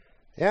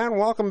And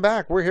welcome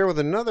back. We're here with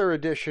another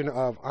edition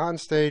of On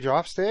Stage,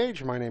 Off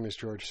Stage. My name is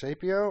George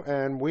Sapio,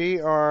 and we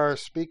are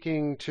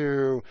speaking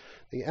to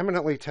the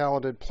eminently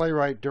talented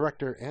playwright,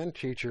 director, and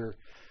teacher,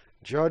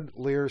 Judd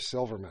Lear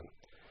Silverman.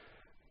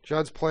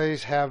 Judd's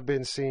plays have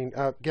been seen...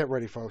 get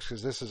ready, folks,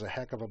 because this is a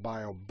heck of a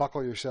bio.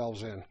 Buckle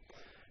yourselves in.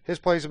 His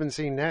plays have been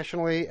seen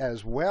nationally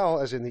as well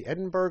as in the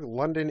Edinburgh,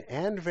 London,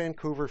 and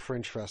Vancouver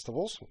Fringe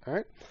Festivals. All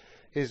right.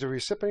 He is the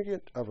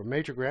recipient of a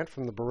major grant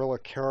from the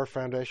Barilla Kerr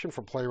Foundation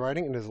for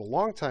playwriting and is a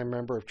longtime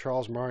member of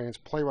Charles Marion's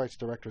Playwrights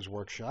Directors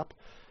Workshop.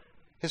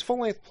 His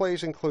full-length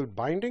plays include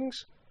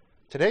Bindings,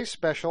 Today's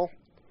Special,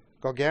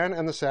 Gauguin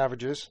and the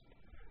Savages,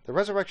 The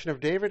Resurrection of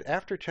David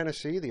After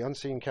Tennessee, the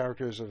unseen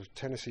characters of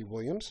Tennessee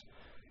Williams,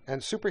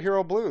 and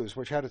Superhero Blues,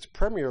 which had its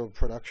premiere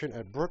production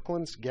at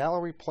Brooklyn's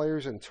Gallery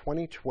Players in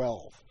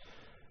 2012.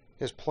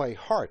 His play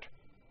Heart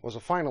was a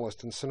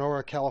finalist in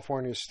Sonora,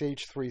 California's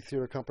Stage 3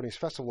 Theater Company's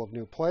Festival of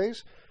New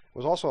Plays. It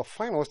was also a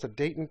finalist at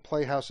Dayton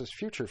Playhouse's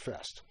Future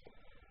Fest.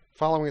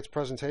 Following its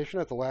presentation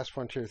at the Last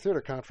Frontier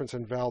Theater Conference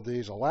in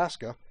Valdez,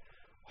 Alaska,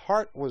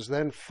 Heart was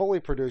then fully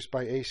produced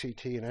by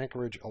ACT in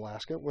Anchorage,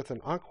 Alaska, with an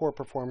encore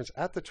performance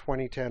at the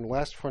 2010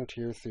 Last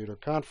Frontier Theater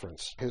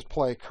Conference. His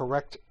play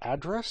Correct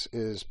Address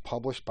is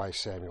published by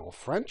Samuel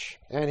French,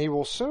 and he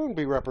will soon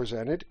be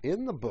represented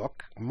in the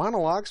book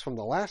Monologues from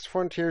the Last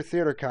Frontier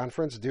Theater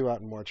Conference, due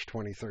out in March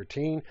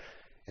 2013,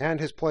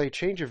 and his play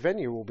Change of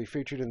Venue will be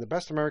featured in the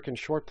Best American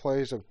Short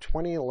Plays of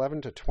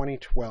 2011 to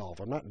 2012.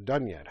 I'm not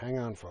done yet. Hang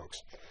on,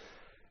 folks.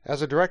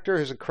 As a director,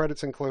 his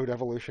credits include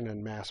Evolution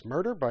and Mass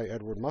Murder by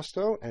Edward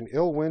Musto and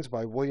Ill Winds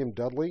by William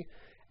Dudley,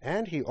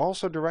 and he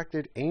also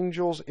directed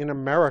Angels in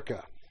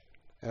America,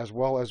 as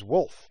well as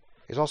Wolf.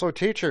 He's also a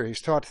teacher. He's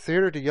taught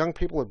theater to young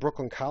people at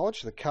Brooklyn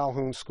College, the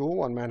Calhoun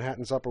School on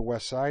Manhattan's Upper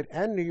West Side,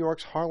 and New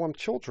York's Harlem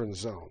Children's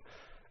Zone,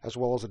 as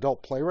well as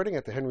adult playwriting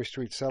at the Henry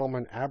Street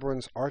Settlement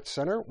Abrams Arts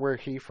Center, where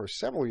he, for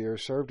several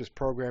years, served as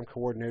program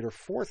coordinator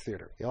for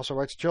theater. He also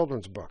writes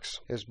children's books.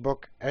 His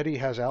book, Eddie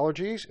Has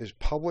Allergies, is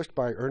published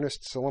by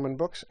Ernest Silliman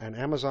Books and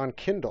Amazon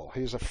Kindle.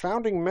 He's a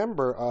founding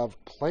member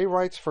of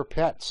Playwrights for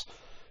Pets,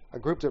 a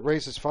group that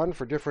raises funds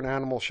for different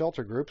animal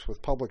shelter groups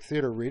with public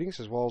theater readings,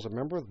 as well as a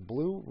member of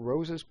Blue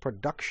Roses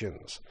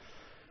Productions.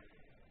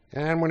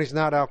 And when he's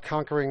not out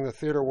conquering the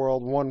theater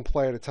world one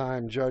play at a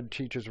time, Judd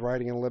teaches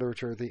writing and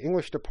literature at the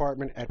English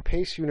department at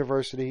Pace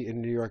University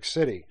in New York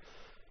City.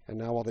 And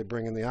now while they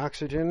bring in the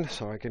oxygen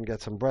so I can get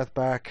some breath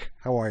back,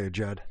 how are you,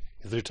 Judd?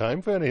 Is there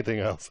time for anything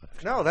else?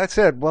 No, that's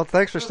it. Well,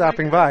 thanks for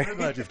stopping by. I'm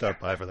glad you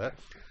stopped by for that.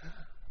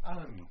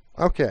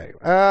 Okay,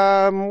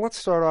 let's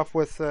start off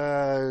with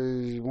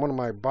one of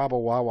my Baba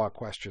Wawa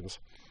questions.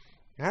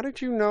 How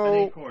did you know...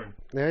 An acorn.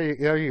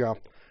 There you go.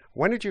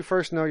 When did you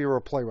first know you were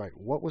a playwright?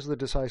 What was the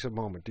decisive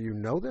moment? Do you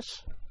know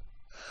this?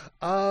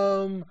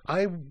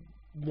 I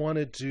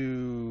wanted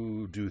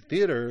to do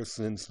theater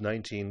since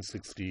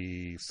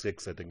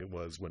 1966, I think it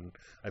was, when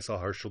I saw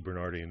Herschel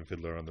Bernardi and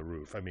Fiddler on the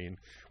Roof. I mean,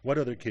 what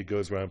other kid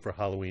goes around for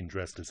Halloween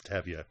dressed as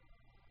Tevye?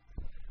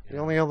 The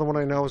only other one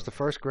I know is the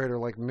first grader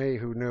like me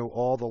who knew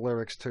all the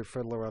lyrics to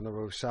Fiddler on the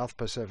Roof, South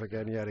Pacific,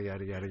 and yada,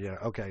 yada, yada,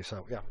 yada. Okay,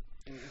 so, yeah.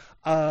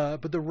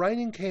 But the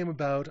writing came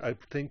about, I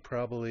think,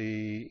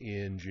 probably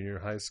in junior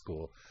high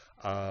school.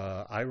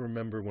 I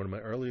remember one of my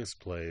earliest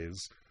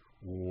plays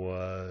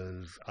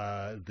was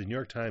the New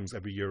York Times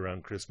every year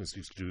around Christmas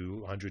used to do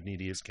 100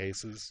 Neediest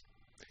Cases.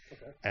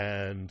 Okay.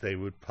 And they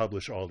would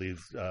publish all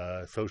these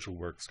social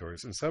work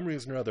stories. And some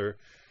reason or other,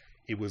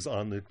 it was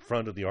on the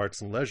front of the arts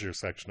and leisure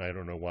section. I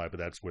don't know why, but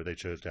that's where they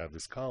chose to have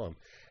this column.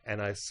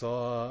 And I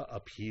saw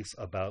a piece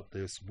about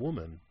this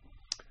woman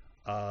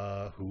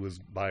who was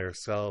by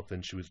herself,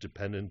 and she was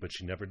dependent, but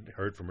she never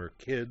heard from her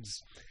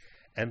kids.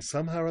 And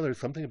somehow or other,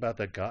 something about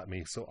that got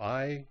me. So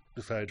I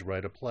decided to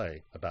write a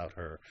play about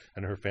her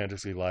and her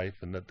fantasy life,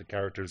 and that the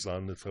characters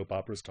on the soap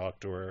operas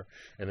talked to her,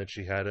 and that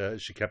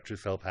she kept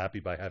herself happy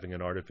by having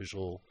an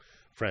artificial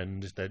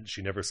friend, that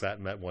she never sat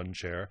in that one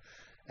chair.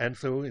 And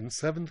so in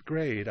 7th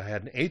grade, I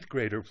had an 8th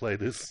grader play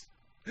this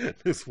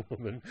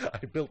woman.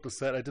 I built the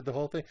set, I did the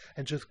whole thing,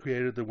 and just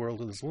created the world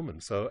of this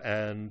woman. So,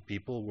 and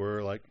people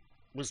were like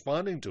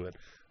responding to it.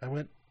 I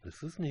went,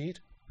 this is neat.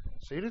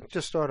 So you didn't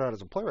just start out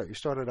as a playwright. You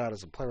started out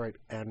as a playwright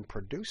and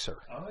producer.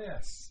 Oh,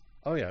 yes.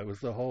 Oh, yeah. It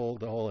was the whole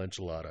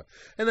enchilada.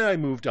 And then I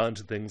moved on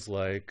to things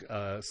like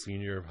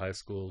senior of high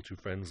school, two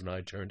friends and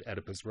I turned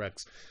Oedipus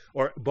Rex,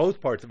 or both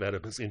parts of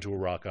Oedipus, into a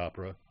rock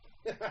opera,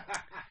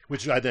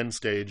 which I then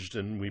staged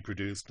and we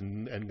produced,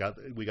 and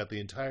we got the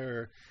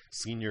entire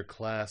senior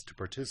class to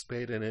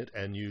participate in it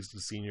and used the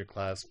senior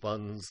class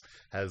funds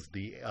as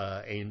the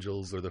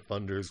angels or the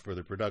funders for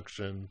the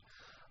production,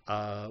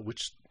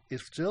 which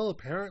is still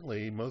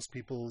apparently most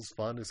people's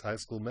fondest high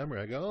school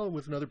memory. I go, oh,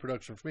 with another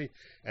production for me.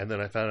 And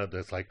then I found out that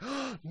it's like,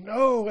 oh,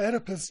 no,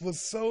 Oedipus was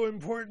so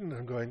important.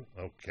 I'm going,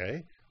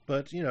 okay.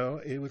 But, you know,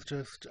 it was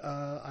just,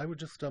 I would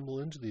just stumble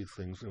into these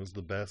things. It was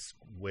the best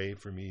way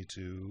for me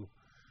to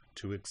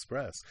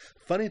express.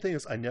 Funny thing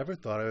is, I never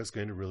thought I was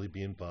going to really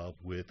be involved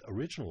with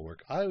original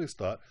work. I always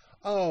thought,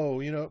 Oh,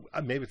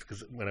 maybe it's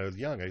because when I was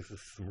young, I used to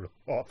see some real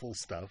awful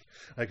stuff.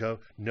 I go,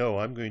 no,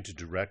 I'm going to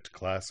direct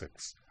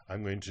classics.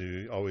 I'm going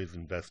to always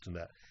invest in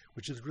that,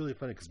 which is really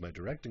funny because my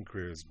directing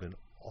career has been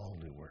all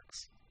new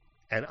works.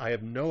 And I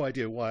have no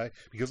idea why,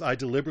 because I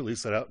deliberately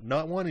set out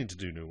not wanting to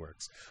do new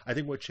works. I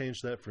think what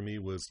changed that for me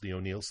was the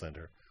O'Neill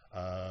Center.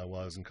 While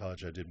I was in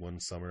college, I did one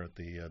summer at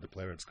the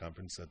Playwrights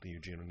Conference at the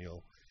Eugene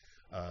O'Neill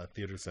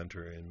Theater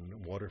Center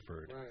in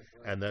Waterford,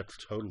 Right. and that's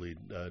totally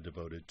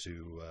devoted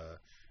to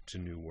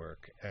new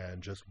work.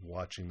 And just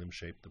watching them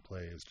shape the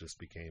plays just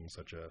became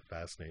such a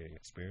fascinating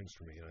experience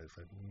for me. And I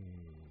said,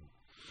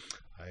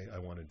 I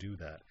want to do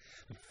that.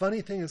 The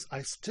funny thing is,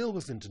 I still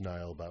was in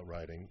denial about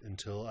writing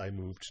until I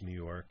moved to New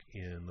York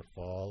in the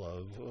fall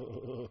of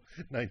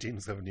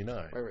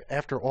 1979.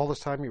 After all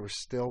this time, you were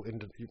still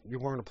you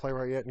weren't a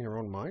playwright yet in your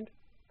own mind?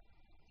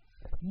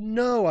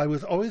 No, I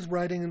was always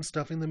writing and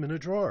stuffing them in a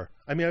drawer.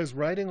 I mean, I was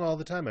writing all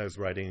the time. I was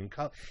writing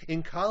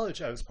in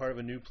college. I was part of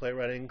a new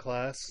playwriting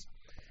class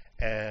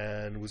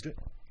and was doing.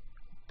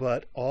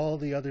 But all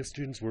the other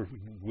students were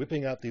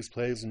whipping out these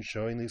plays and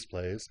showing these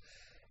plays,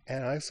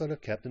 and I sort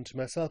of kept them to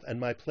myself. And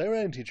my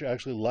playwriting teacher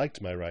actually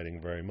liked my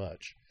writing very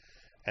much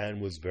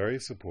and was very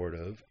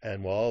supportive.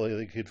 And while all the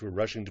other kids were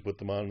rushing to put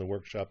them on in the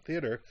workshop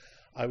theater,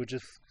 I would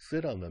just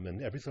sit on them.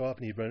 And every so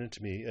often he'd run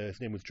into me.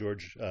 His name was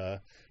George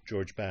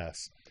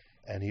Bass.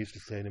 And he used to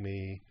say to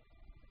me,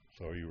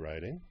 "So are you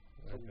writing?"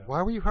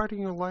 Why were you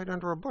hiding your light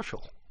under a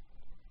bushel?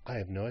 I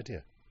have no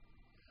idea.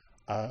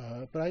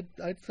 But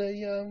I'd say,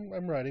 yeah,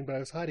 I'm writing, but I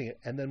was hiding it.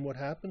 And then what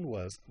happened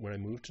was, when I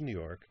moved to New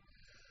York,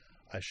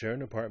 I shared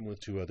an apartment with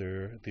two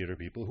other theater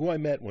people who I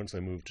met once I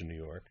moved to New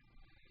York.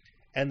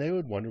 And they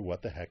would wonder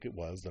what the heck it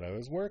was that I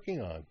was working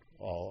on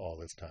all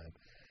this time.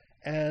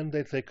 And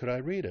they'd say, could I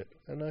read it?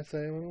 And I'd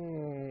say,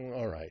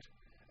 all right.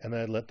 And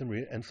I'd let them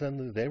read it. And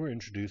suddenly they were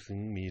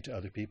introducing me to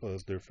other people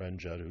as their friend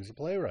Judd, who's a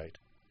playwright.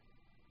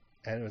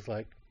 And it was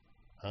like,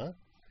 huh?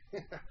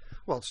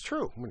 Well, it's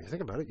true. When you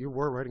think about it, you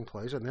were writing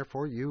plays, and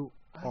therefore you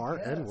are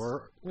and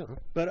were,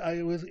 But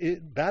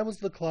that was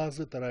the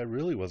closet that I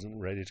really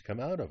wasn't ready to come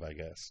out of, I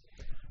guess.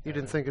 You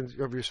didn't think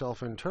of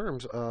yourself in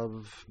terms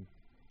of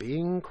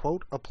being,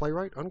 quote, a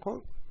playwright,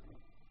 unquote?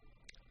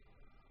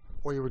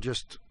 Or you were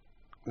just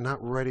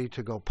not ready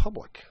to go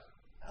public?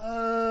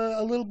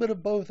 A little bit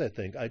of both, I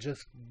think. I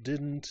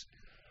didn't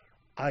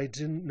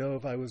know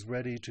if I was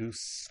ready to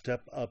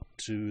step up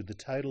to the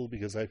title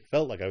because I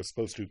felt like I was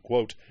supposed to,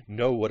 quote,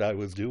 know what I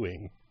was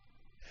doing.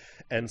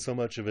 And so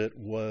much of it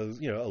was,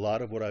 a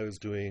lot of what I was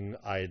doing,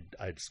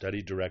 I'd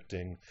studied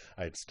directing,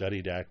 I'd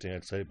studied acting,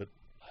 but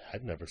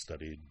I'd never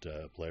studied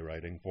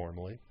playwriting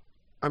formally.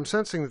 I'm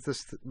sensing that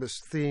this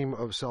theme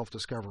of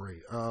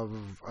self-discovery,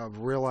 of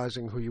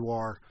realizing who you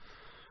are,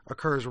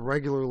 occurs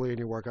regularly in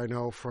your work. I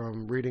know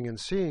from reading and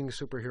seeing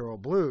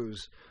Superhero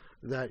Blues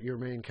that your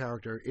main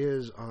character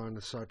is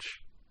on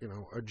such,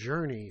 a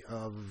journey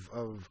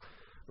of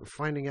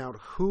finding out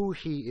who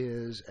he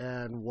is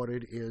and what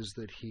it is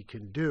that he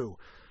can do.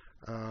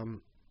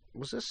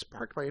 Was this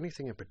sparked by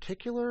anything in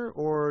particular,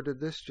 or did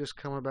this just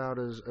come about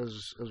as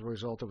a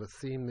result of a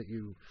theme that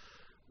you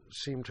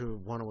seem to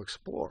want to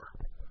explore?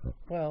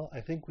 Well,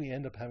 I think we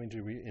end up having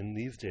to, in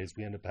these days,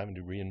 we end up having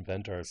to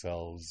reinvent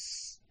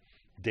ourselves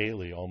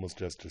daily almost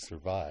just to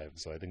survive.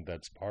 So I think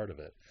that's part of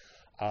it.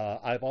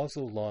 I've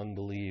also long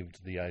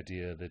believed the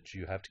idea that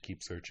you have to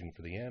keep searching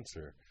for the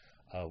answer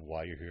of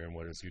why you're here and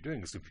what it is you're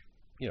doing. Because,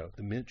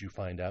 the minute you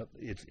find out,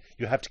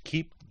 you have to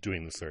keep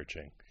doing the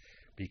searching.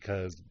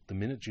 Because the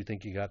minute you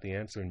think you got the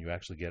answer and you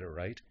actually get it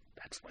right,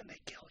 that's when they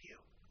kill you.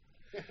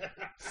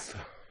 So,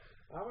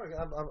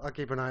 I'll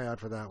keep an eye out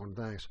for that one.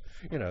 Thanks.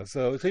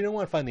 So you don't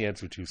want to find the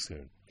answer too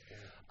soon.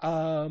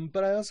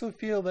 But I also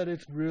feel that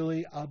it's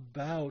really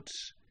about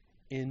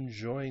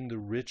enjoying the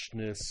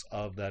richness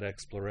of that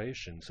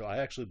exploration. So I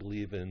actually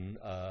believe in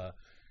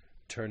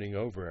turning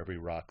over every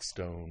rock,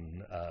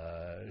 stone,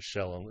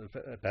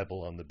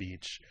 pebble on the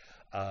beach,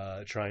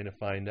 trying to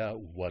find out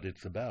what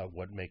it's about,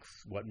 what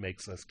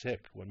makes us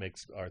tick, what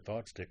makes our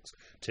thoughts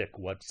tick.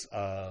 What's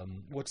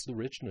the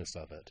richness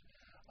of it?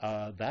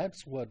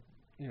 That's what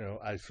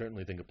I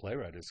certainly think a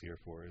playwright is here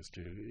for, is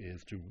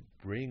to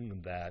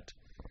bring that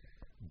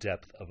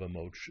depth of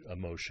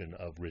emotion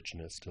of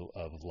richness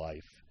of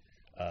life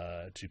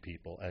to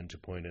people and to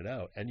point it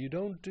out. And you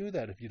don't do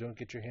that if you don't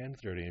get your hands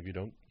dirty, if you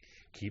don't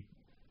keep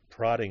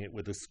prodding it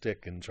with a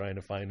stick and trying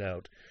to find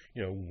out,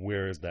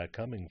 where is that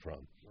coming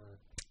from. Right.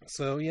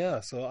 So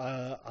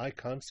I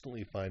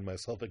constantly find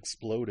myself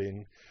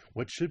exploding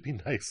what should be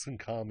nice and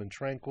calm and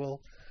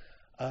tranquil,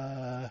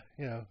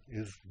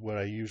 is what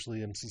I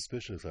usually am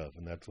suspicious of,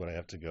 and that's what I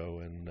have to go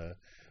and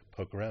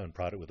poke around,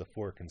 prod it with a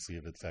fork and see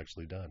if it's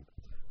actually done.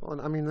 Well,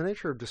 I mean, the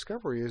nature of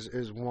discovery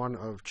is one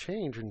of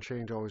change, and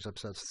change always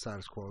upsets the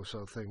status quo,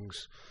 so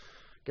things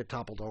get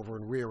toppled over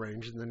and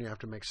rearranged, and then you have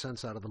to make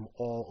sense out of them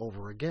all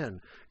over again.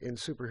 In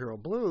Superhero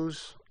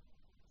Blues,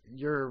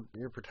 your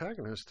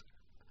protagonist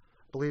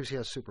believes he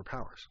has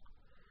superpowers.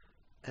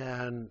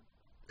 And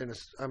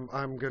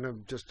I'm going to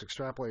just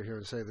extrapolate here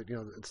and say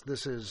that,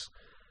 this is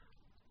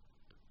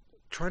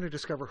trying to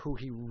discover who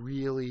he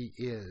really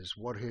is,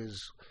 what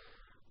his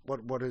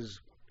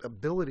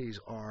abilities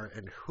are,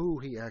 and who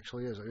he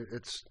actually is.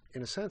 It's,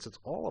 in a sense, it's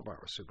all of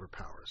our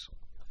superpowers.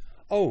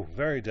 Oh,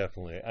 very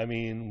definitely. I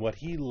mean, what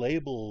he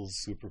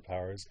labels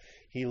superpowers,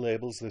 he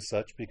labels as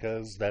such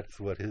because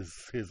that's what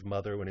his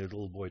mother, when he was a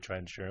little boy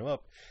trying to cheer him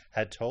up,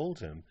 had told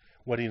him.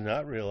 What he's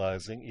not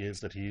realizing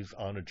is that he's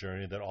on a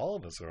journey that all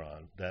of us are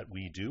on, that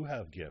we do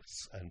have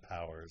gifts and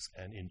powers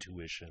and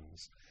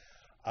intuitions.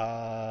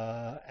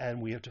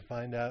 And we have to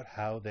find out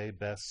how they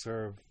best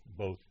serve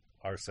both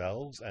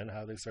ourselves and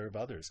how they serve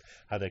others,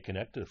 how they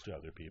connect us to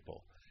other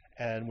people.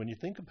 And when you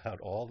think about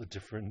all the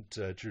different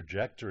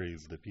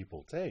trajectories that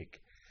people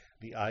take,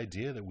 the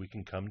idea that we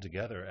can come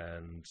together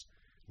and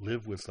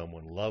live with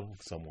someone, love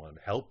someone,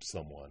 help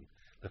someone,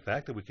 the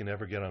fact that we can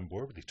ever get on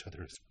board with each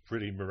other is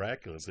pretty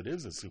miraculous. It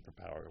is a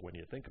superpower when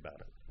you think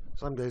about it.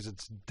 Some days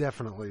it's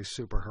definitely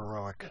super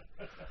heroic.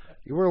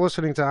 You were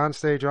listening to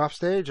Onstage,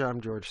 Offstage.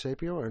 I'm George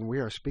Sapio, and we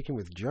are speaking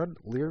with Judd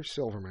Lear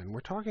Silverman. We're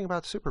talking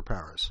about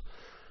superpowers.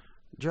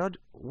 Judd,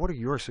 what are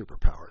your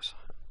superpowers?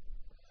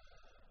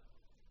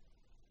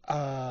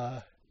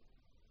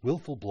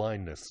 Willful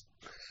blindness.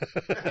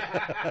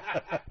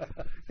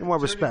 In what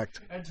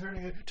respect?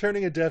 And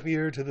turning a deaf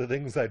ear to the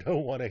things I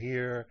don't want to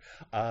hear,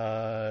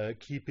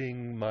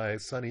 keeping my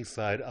sunny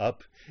side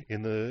up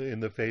in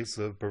the face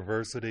of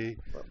perversity.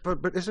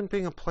 But isn't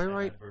being a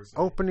playwright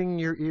opening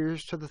your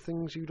ears to the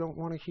things you don't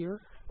want to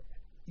hear?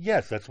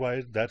 Yes, that's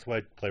why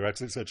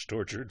playwrights are such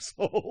tortured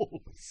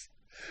souls.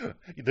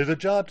 There's a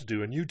job to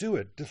do, and you do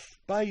it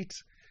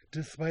despite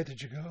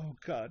that you go, oh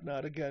God,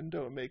 not again,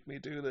 don't make me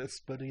do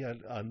this. But yet,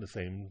 on the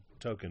same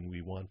token,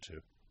 we want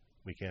to.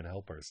 We can't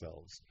help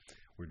ourselves.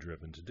 We're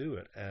driven to do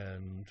it.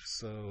 And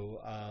so...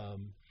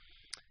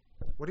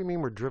 what do you mean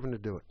we're driven to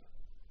do it?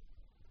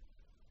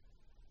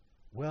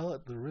 Well,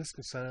 at the risk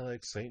of sounding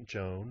like St.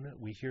 Joan,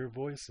 we hear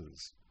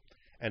voices.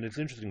 And it's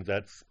interesting,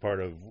 that's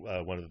part of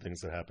one of the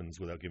things that happens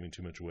without giving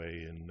too much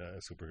away in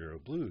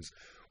superhero blues.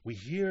 We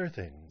hear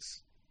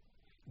things.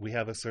 We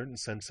have a certain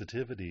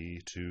sensitivity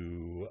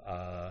to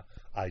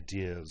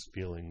ideas,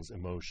 feelings,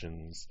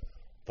 emotions,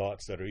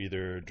 thoughts that are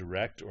either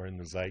direct or in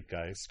the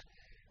zeitgeist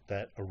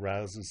that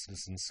arouses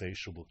this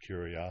insatiable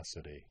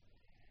curiosity.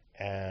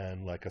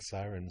 And like a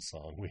siren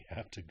song, we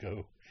have to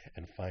go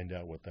and find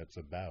out what that's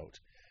about.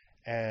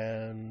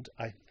 And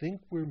I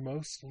think we're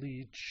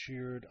mostly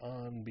cheered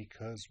on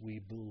because we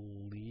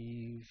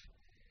believe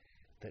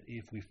that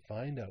if we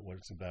find out what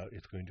it's about,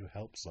 it's going to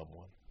help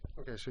someone.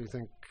 Okay, so you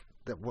think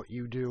that what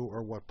you do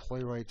or what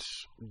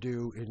playwrights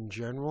do in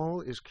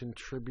general is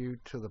contribute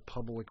to the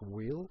public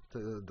weal,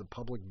 to the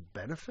public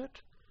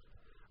benefit?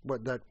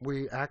 But that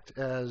we act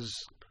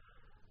as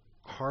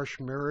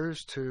harsh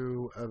mirrors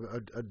to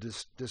a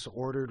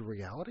disordered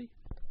reality?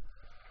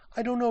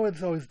 I don't know if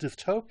it's always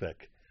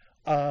dystopic,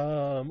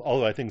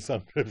 although I think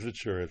sometimes it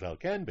sure as hell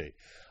can be.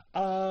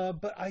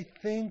 But I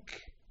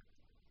think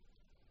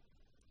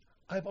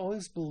I've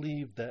always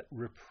believed that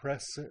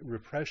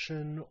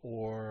repression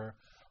or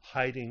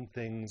hiding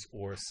things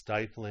or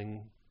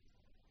stifling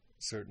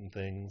certain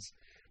things,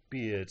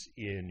 be it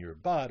in your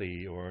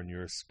body or in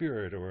your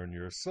spirit or in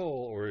your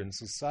soul or in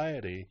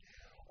society,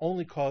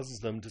 only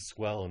causes them to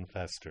swell and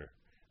fester.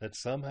 That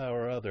somehow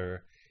or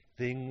other,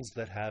 things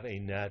that have a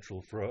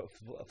natural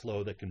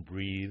flow that can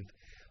breathe,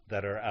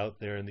 that are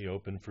out there in the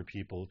open for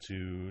people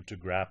to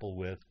grapple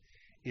with,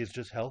 is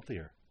just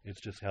healthier.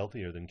 It's just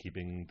healthier than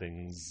keeping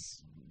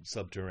things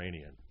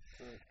subterranean.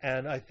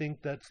 And I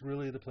think that's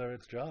really the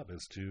playwright's job,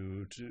 is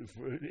to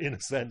in a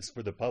sense,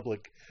 for the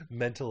public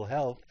mental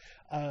health,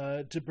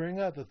 to bring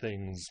out the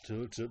things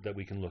that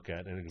we can look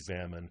at and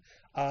examine,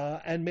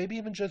 and maybe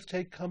even just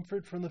take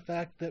comfort from the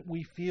fact that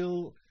we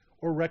feel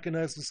or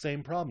recognize the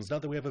same problems.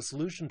 Not that we have a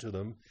solution to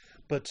them,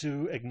 but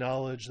to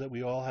acknowledge that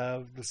we all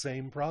have the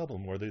same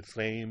problem or the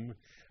same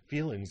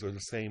feelings or the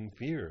same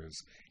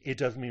fears. It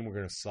doesn't mean we're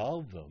going to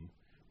solve them,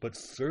 but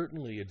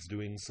certainly it's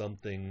doing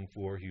something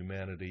for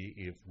humanity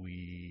if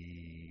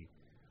we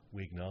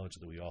acknowledge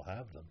that we all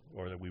have them,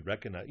 or that we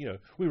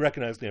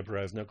recognize the emperor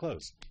has no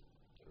clothes.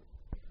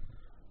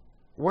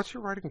 What's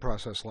your writing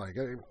process like?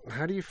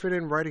 How do you fit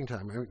in writing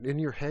time? In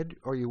your head,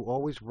 are you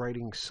always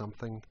writing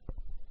something?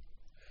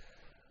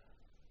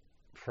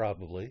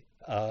 Probably.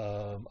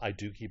 I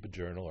do keep a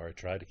journal, or I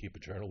try to keep a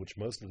journal, which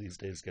most of these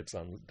days gets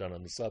done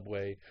on the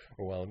subway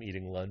or while I'm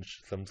eating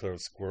lunch, some sort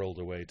of squirreled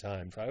away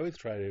time. So I always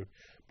try to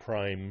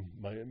prime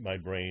my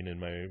brain and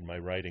my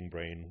writing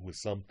brain with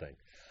something.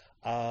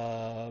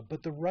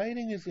 But the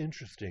writing is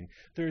interesting.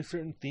 There are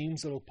certain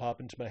themes that will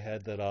pop into my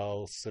head that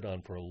I'll sit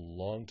on for a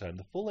long time.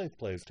 The full-length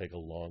plays take a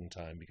long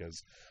time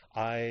because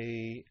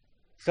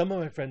some of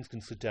my friends can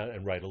sit down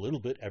and write a little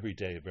bit every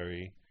day,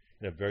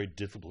 in a very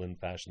disciplined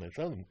fashion.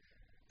 Some of them,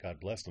 God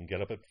bless them,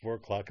 get up at 4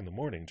 o'clock in the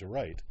morning to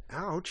write.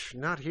 Ouch,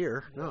 not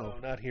here. No,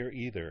 not here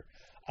either.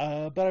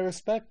 But I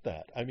respect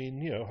that. I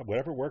mean,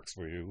 whatever works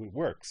for you, it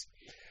works.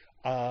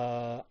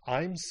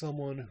 I'm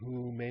someone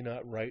who may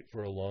not write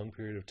for a long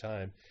period of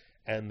time,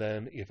 and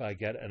then if I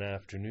get an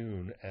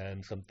afternoon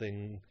and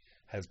something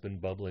has been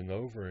bubbling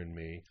over in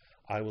me,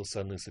 I will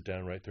suddenly sit down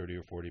and write 30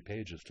 or 40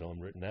 pages till I'm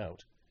written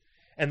out.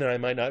 And then I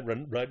might not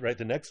write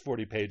the next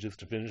 40 pages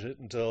to finish it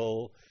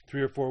until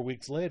 3 or 4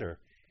 weeks later.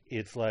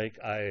 It's like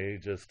I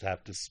just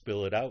have to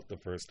spill it out the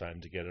first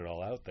time to get it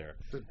all out there.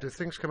 Do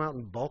things come out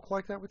in bulk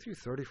like that with you?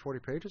 30, 40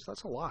 pages?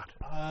 That's a lot.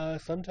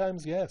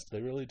 Sometimes, yes,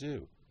 they really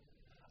do.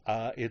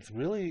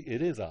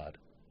 It is odd.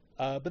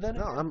 But then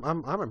no,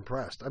 I'm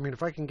impressed. I mean,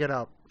 if I can get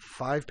out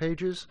 5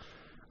 pages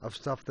of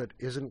stuff that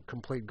isn't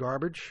complete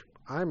garbage,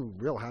 I'm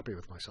real happy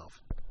with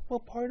myself. Well,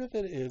 part of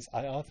it is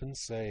I often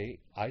say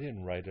I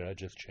didn't write it; I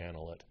just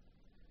channel it.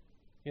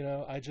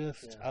 I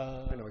just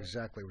I know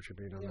exactly what you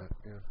mean on that.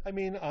 Yeah. I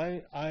mean,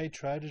 I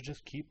try to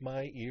just keep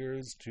my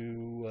ears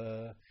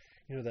to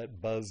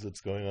that buzz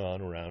that's going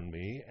on around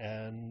me,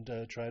 and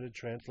try to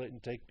translate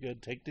and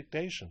take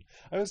dictation.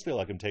 I always feel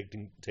like I'm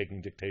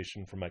taking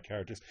dictation from my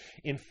characters.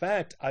 In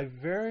fact, I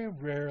very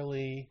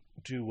rarely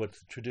do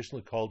what's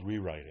traditionally called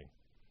rewriting.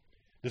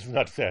 This is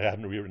not to say I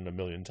haven't rewritten a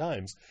million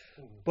times,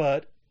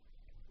 but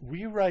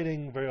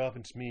rewriting very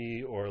often to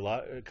me,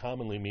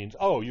 commonly means,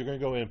 oh, you're going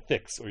to go in and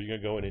fix, or you're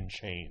going to go in and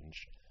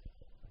change.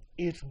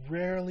 It's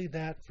rarely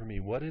that for me.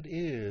 What it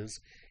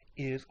is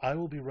I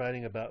will be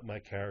writing about my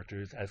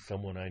characters as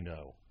someone I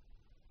know,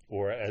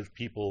 or as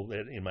people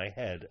that in my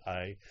head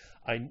I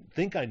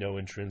think I know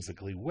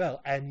intrinsically well,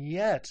 and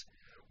yet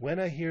when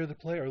I hear the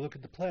play or look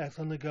at the play, I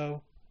suddenly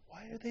go,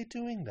 why are they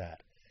doing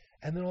that?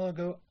 And then I'll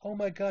go, oh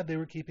my God, they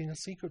were keeping a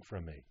secret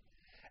from me.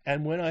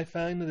 And when I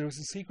find that there was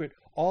a secret,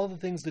 all the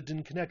things that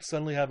didn't connect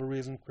suddenly have a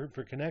reason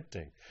for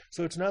connecting.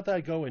 So it's not that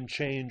I go and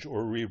change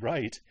or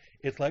rewrite.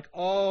 It's like,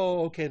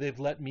 oh, okay, they've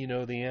let me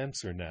know the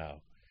answer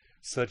now,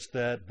 such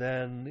that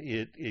then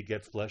it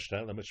gets fleshed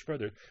out that much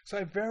further. So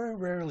I very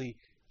rarely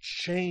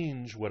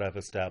change what I've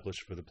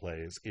established for the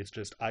plays. It's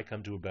just I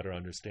come to a better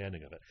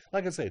understanding of it.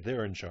 Like I say,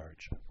 they're in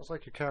charge. It's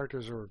like your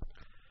characters are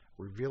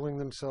revealing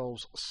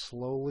themselves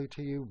slowly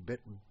to you,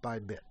 bit by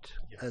bit,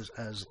 yes,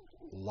 as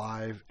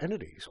live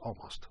entities,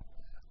 almost.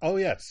 Oh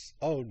yes.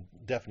 Oh,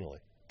 definitely.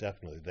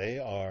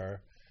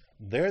 They're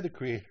the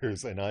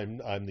creators, and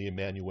I'm the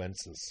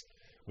amanuensis,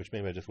 which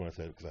maybe I just want to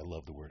say it because I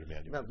love the word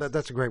amanuensis.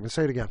 That's a great one.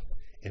 Say it again.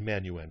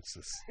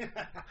 Amanuensis.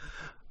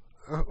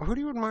 Who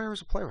do you admire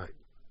as a playwright?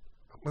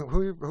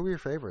 Who are your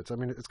favorites? I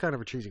mean, it's kind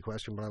of a cheesy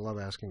question, but I love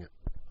asking it.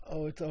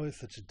 Oh, it's always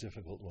such a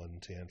difficult one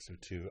to answer,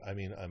 too. I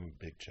mean, I'm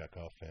a big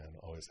Chekhov fan,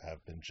 always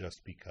have been,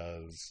 just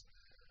because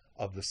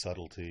of the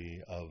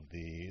subtlety, of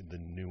the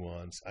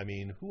nuance. I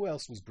mean, who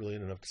else was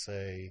brilliant enough to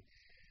say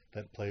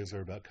that plays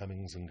are about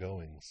comings and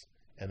goings,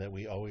 and that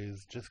we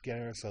always just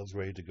get ourselves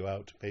ready to go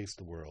out to face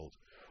the world,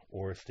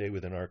 or stay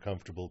within our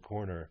comfortable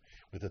corner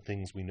with the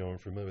things we know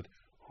and familiar with?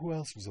 Who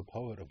else was a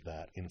poet of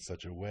that in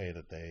such a way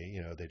that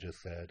they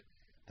just said,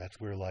 that's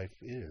where life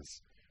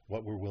is,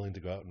 what we're willing to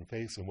go out and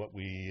face, and what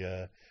we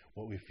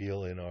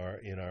feel in our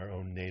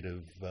own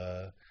native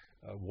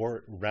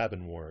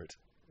rabbit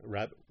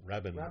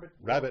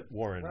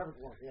warren.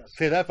 Yes.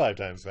 Say that 5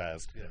 times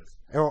fast. Yes.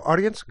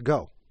 Audience,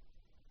 go.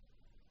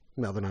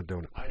 No, they're not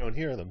doing it. I don't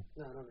hear them.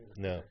 No, I don't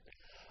either.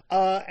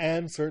 No.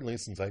 And certainly,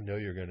 since I know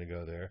you're going to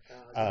go there,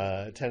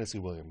 Tennessee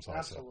Williams also.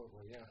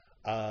 Absolutely,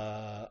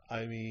 yeah.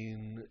 I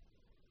mean,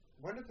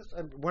 when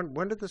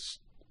did this?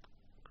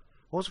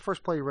 What was the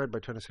first play you read by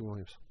Tennessee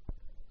Williams?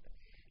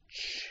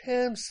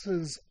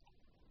 Chances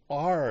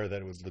are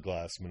that it was The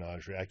Glass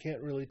Menagerie. I can't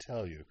really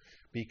tell you,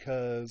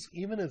 because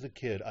even as a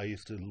kid, I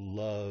used to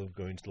love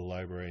going to the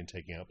library and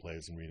taking out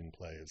plays and reading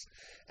plays.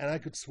 And I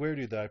could swear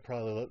to you that I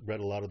probably read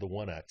a lot of the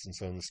one-acts and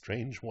some of the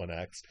strange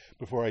one-acts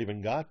before I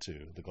even got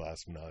to The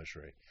Glass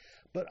Menagerie.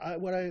 But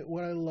what I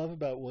love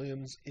about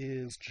Williams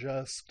is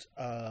just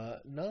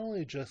not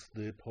only just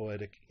the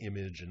poetic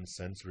image and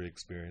sensory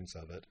experience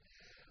of it,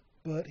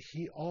 but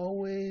he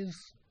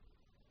always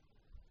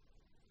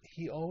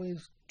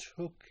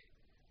took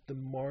the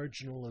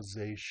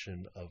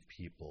marginalization of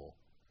people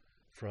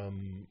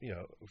from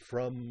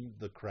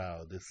the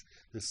crowd, this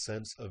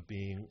sense of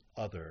being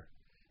other,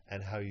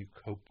 and how you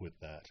cope with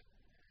that,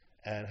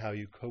 and how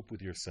you cope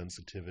with your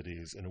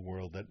sensitivities in a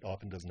world that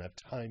often doesn't have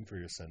time for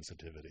your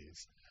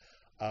sensitivities,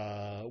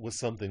 was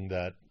something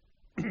that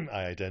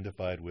I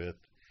identified with,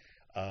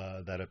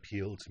 that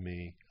appealed to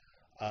me,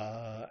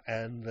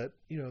 and that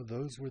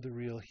those were the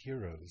real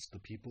heroes, the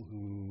people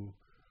who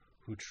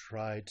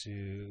try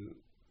to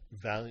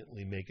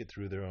valiantly make it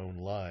through their own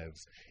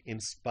lives in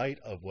spite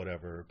of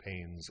whatever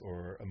pains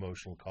or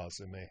emotional costs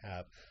it may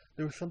have.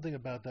 There was something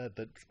about that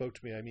spoke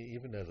to me. I mean,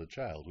 even as a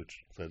child,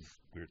 which says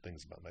weird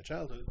things about my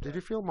childhood. Did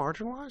you feel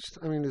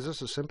marginalized? I mean, is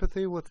this a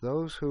sympathy with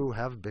those who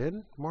have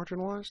been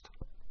marginalized?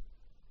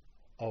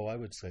 Oh, I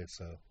would say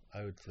so.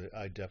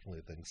 I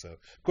definitely think so.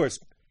 Of course,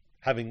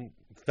 having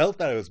felt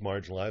that I was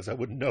marginalized, I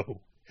wouldn't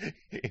know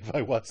if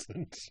I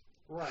wasn't.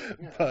 Right.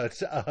 Yeah.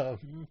 But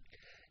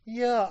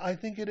yeah, I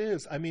think it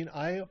is. I mean,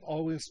 I have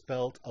always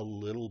felt a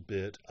little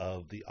bit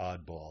of the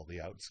oddball,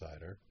 the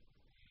outsider,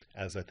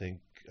 as I think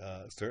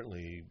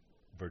certainly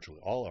virtually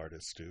all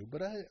artists do.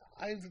 But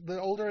the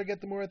older I get,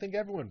 the more I think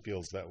everyone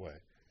feels that way.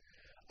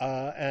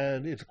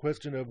 And it's a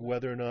question of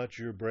whether or not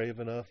you're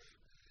brave enough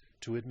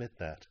to admit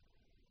that.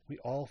 we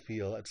all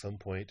feel at some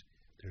point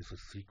there's a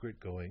secret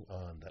going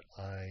on that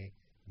I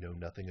know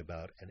nothing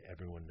about and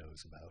everyone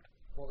knows about.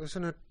 Well,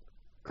 isn't it,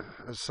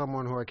 as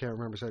someone who I can't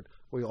remember said,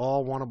 we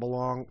all want to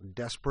belong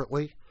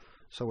desperately.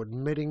 So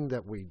admitting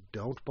that we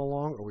don't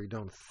belong or we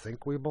don't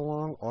think we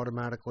belong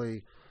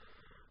automatically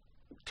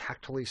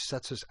tactily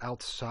sets us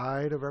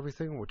outside of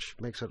everything, which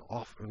makes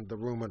the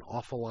room an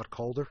awful lot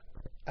colder.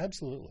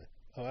 Absolutely.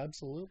 Oh,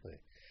 absolutely.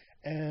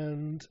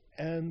 And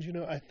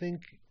I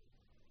think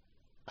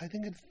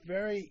it's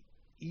very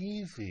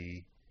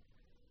easy.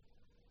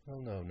 Well,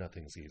 no,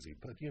 nothing's easy,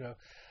 but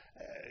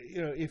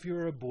if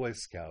you're a Boy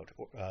Scout,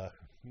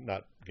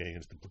 not getting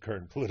into the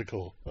current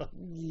political.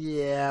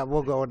 Yeah,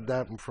 we'll go with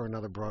that for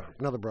another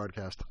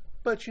broadcast.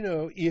 But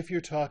if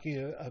you're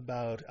talking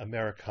about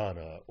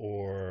Americana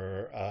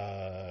or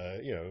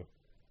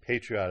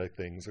patriotic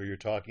things, or you're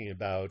talking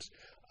about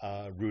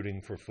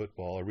rooting for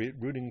football, or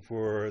rooting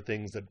for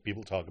things that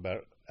people talk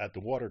about at the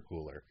water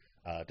cooler,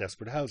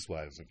 Desperate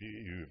Housewives, if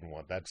you even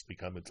want that's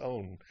become its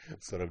own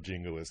sort of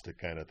jingoistic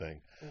kind of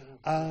thing.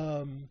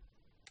 Mm-hmm.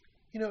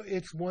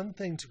 It's one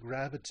thing to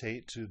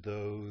gravitate to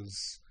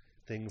those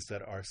things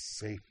that are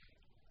safe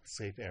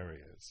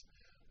areas.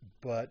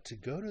 But to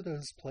go to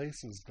those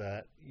places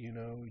that,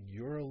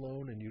 you're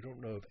alone and you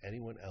don't know if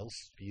anyone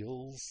else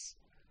feels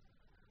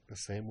the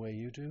same way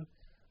you do,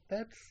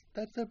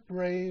 that's a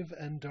brave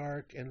and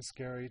dark and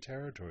scary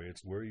territory.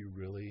 It's where you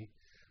really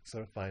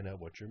sort of find out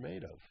what you're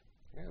made of.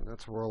 Yeah,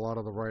 that's where a lot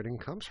of the writing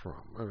comes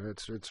from. I mean,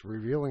 it's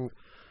revealing.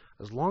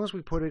 As long as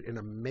we put it in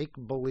a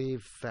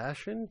make-believe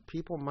fashion,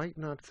 people might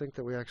not think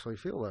that we actually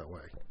feel that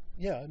way.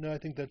 Yeah, no, I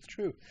think that's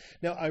true.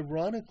 Now,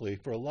 ironically,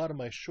 for a lot of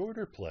my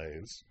shorter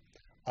plays,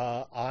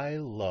 I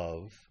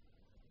love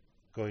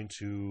going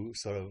to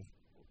sort of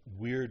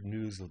weird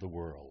news of the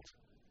world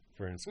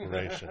for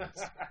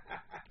inspirations.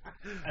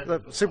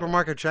 The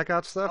supermarket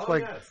checkout stuff,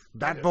 yes.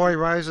 Bat Boy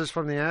rises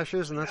from the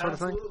ashes and that sort of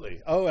thing.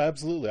 Absolutely. Oh,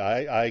 absolutely.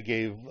 I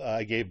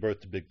gave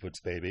birth to Bigfoot's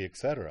baby,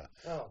 etc.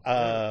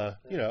 I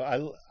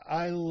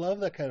love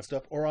that kind of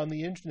stuff. Or on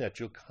the internet,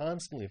 you'll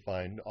constantly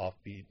find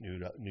offbeat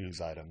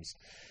news items.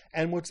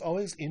 And what's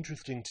always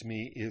interesting to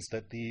me is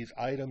that these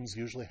items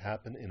usually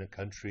happen in a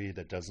country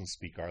that doesn't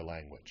speak our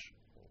language.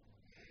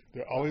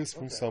 They're always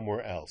from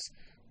somewhere else.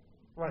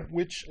 Right.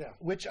 Which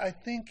I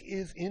think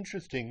is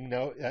interesting.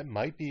 Now, that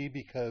might be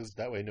because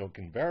that way no one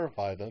can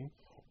verify them,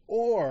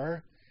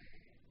 or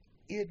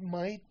it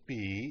might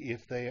be,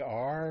 if they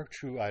are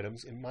true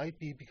items, it might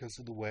be because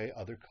of the way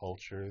other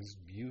cultures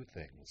view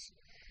things.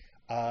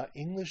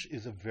 English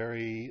is a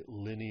very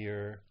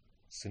linear,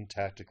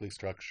 syntactically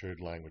structured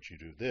language. You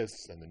do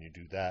this, and then you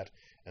do that,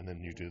 and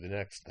then you do the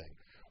next thing.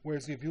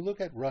 Whereas if you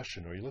look at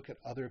Russian, or you look at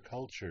other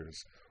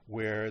cultures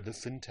where the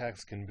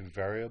syntax can be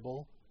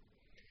variable,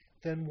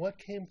 then what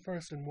came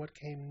first and what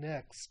came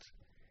next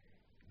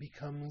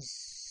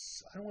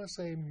becomes, I don't want to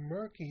say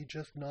murky,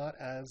 just not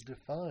as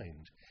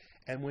defined.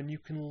 And when you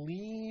can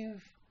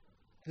leave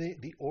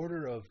the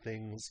order of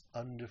things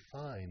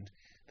undefined,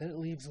 then it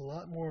leaves a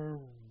lot more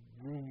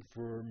room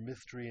for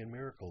mystery and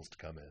miracles to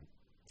come in.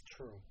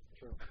 True.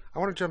 I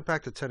want to jump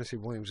back to Tennessee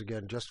Williams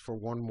again, just for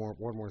one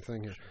more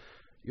thing here. Sure.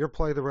 Your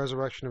play, The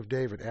Resurrection of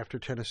David, after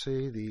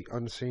Tennessee, the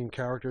unseen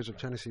characters of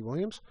Tennessee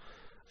Williams,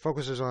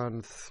 focuses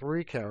on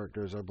 3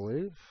 characters, I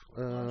believe.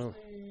 Was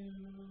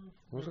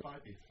it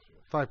 5 pieces?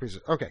 5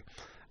 pieces. Okay.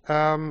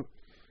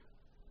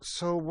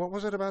 So what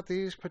was it about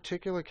these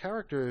particular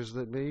characters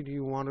that made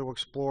you want to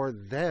explore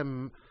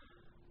them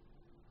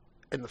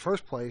in the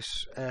first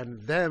place,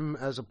 and them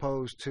as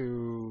opposed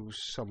to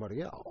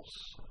somebody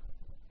else?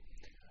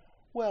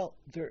 Well,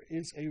 there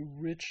is a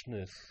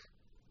richness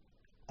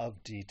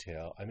of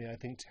detail. I mean, I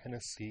think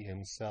Tennessee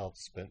himself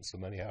spent so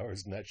many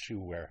hours in that shoe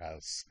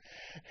warehouse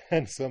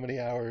and so many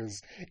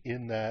hours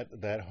in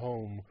that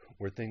home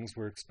where things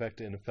were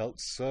expected, and it felt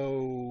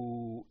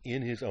so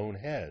in his own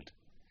head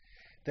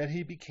that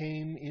he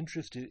became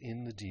interested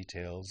in the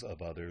details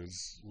of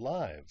others'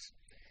 lives.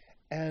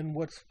 And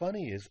what's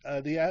funny is,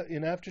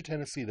 in After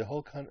Tennessee, the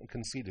whole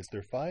conceit is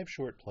there are 5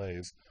 short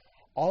plays,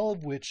 all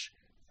of which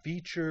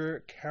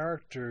feature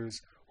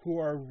characters who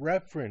are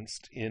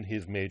referenced in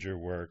his major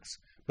works,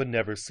 but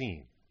never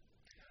seen.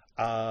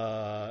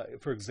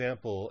 For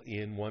example,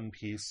 in one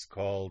piece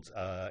called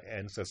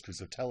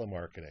Ancestors of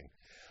Telemarketing,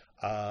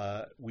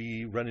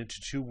 we run into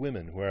 2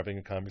 women who are having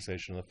a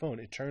conversation on the phone.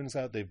 It turns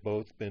out they've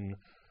both been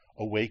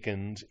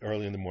awakened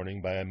early in the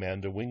morning by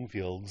Amanda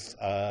Wingfield's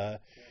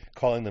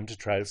calling them to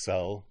try to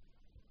sell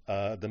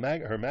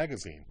her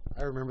magazine.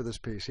 I remember this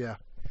piece, yeah.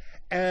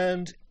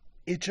 And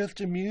it just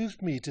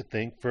amused me to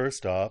think,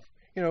 first off,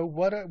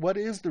 what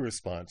is the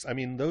response? I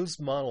mean, those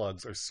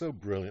monologues are so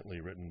brilliantly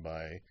written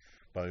by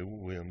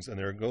Williams, and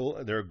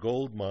they're a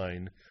gold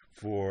mine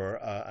for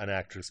an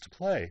actress to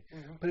play.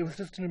 Mm-hmm. But it was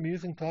just an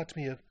amusing thought to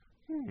me of,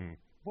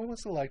 what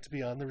was it like to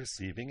be on the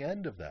receiving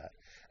end of that?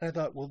 And I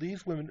thought, well,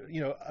 these women,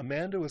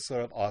 Amanda was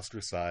sort of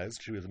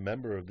ostracized. She was a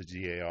member of the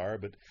GAR,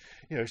 but,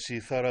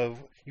 she sort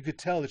of, you could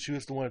tell that she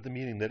was the one at the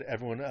meeting that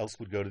everyone else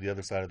would go to the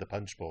other side of the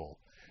punch bowl.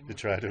 to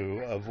try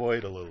to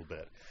avoid a little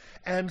bit.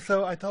 And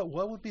so I thought,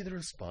 what would be the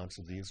response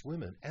of these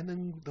women? And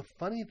then the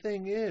funny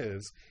thing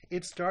is,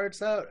 it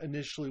starts out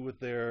initially with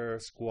their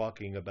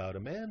squawking about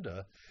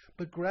Amanda,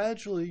 but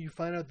gradually you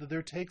find out that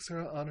their takes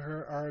on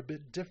her are a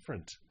bit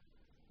different,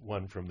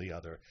 one from the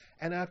other.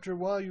 And after a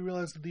while, you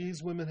realize that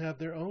these women have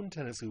their own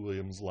Tennessee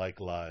Williams-like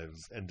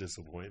lives and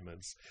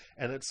disappointments,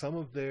 and that some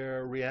of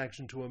their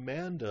reaction to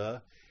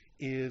Amanda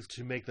is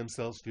to make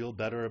themselves feel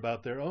better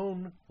about their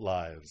own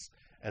lives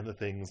and the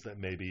things that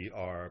maybe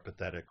are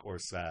pathetic or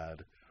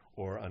sad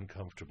or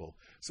uncomfortable.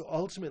 So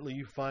ultimately,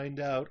 you find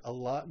out a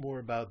lot more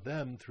about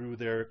them through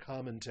their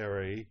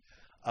commentary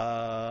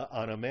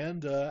on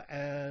Amanda,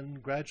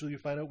 and gradually you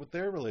find out what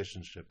their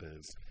relationship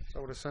is.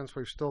 So in a sense,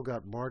 we've still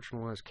got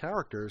marginalized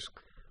characters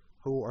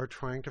who are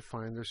trying to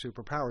find their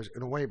superpowers,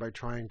 in a way, by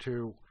trying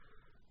to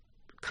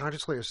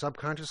consciously or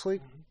subconsciously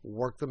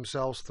work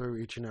themselves through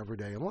each and every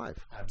day in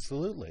life.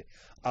 Absolutely.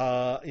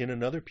 In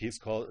another piece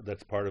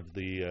that's part of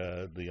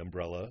the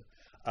umbrella,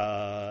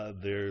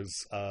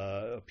 there's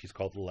a piece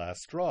called The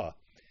Last Straw.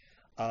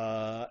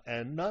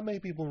 And not many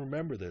people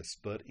remember this,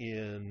 but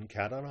in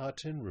Cat on a Hot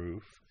Tin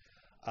Roof,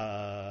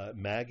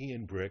 Maggie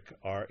and Brick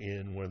are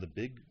in one of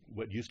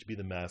what used to be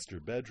the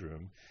master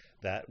bedroom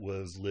that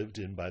was lived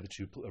in by the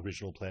two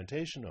original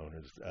plantation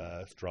owners,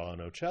 Straw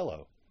and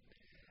Ocello.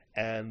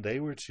 And they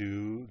were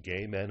two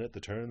gay men at the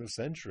turn of the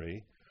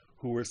century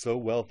who were so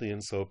wealthy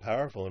and so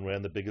powerful and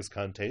ran the biggest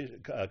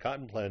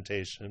cotton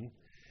plantation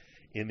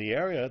in the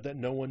area that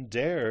no one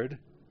dared,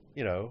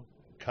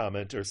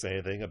 comment or say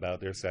anything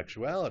about their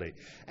sexuality.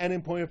 And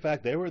in point of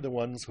fact, they were the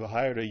ones who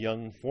hired a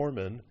young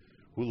foreman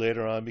who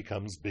later on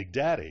becomes Big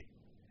Daddy.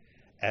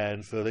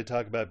 And so they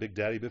talk about Big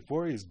Daddy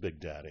before he's Big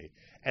Daddy.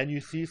 And you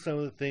see some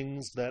of the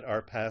things that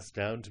are passed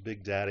down to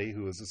Big Daddy,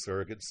 who is a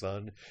surrogate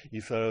son.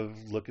 You sort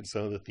of look at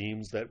some of the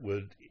themes that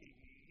would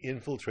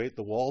infiltrate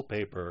the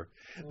wallpaper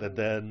that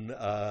then,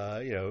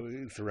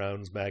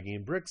 surrounds Maggie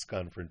and Brick's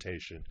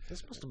confrontation.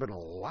 This must have been a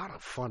lot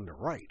of fun to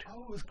write.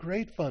 Oh, it was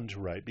great fun to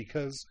write,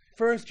 because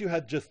first you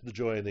had just the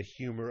joy and the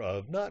humor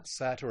of not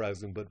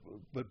satirizing,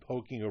 but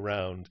poking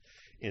around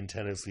in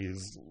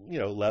Tennessee's,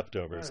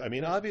 leftovers. Right. I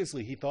mean,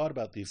 obviously he thought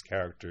about these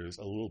characters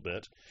a little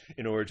bit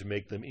in order to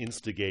make them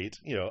instigate,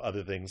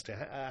 other things to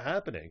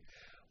happening.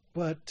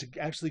 But to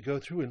actually go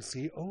through and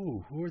see,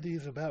 who are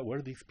these about? What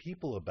are these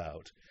people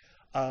about?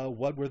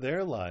 What were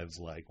their lives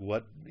like?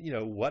 What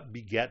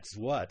begets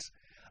what?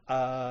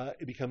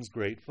 It becomes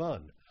great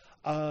fun.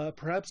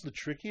 Perhaps the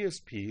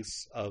trickiest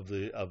piece of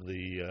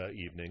the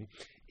evening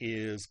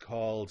is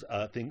called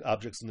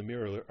Objects in the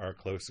Mirror Are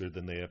Closer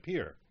Than They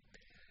Appear.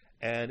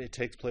 And it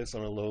takes place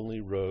on a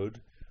lonely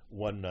road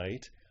one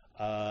night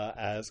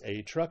as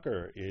a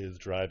trucker is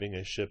driving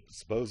a ship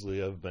supposedly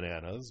of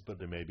bananas, but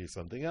there may be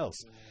something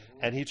else. Mm-hmm.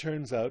 And he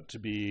turns out to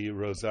be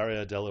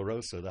Rosario de la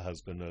Rosa, the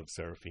husband of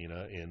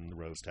Serafina in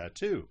Rose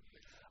Tattoo.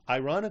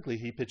 Ironically,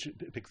 he picks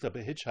up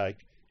a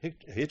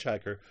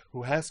hitchhiker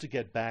who has to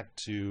get back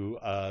to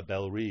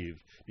Belle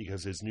Rive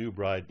because his new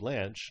bride,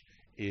 Blanche,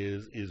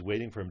 is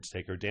waiting for him to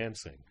take her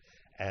dancing.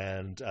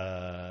 And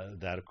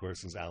that, of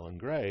course, is Alan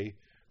Gray,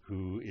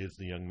 who is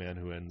the young man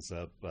who ends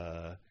up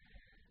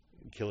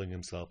killing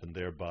himself and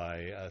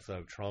thereby sort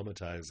of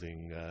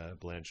traumatizing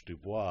Blanche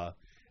Dubois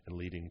and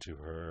leading to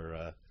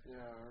her...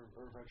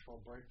 her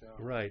eventual breakdown.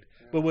 Right.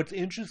 Yeah. But what's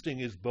interesting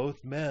is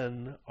both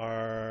men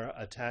are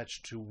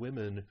attached to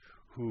women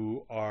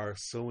who are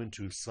so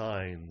into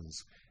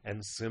signs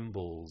and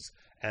symbols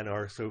and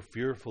are so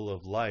fearful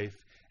of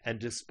life, and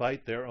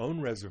despite their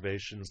own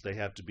reservations, they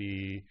have to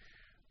be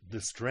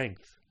the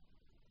strength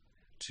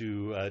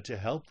to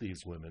help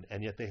these women,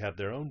 and yet they have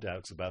their own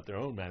doubts about their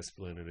own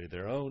masculinity,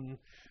 their own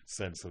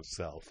sense of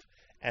self.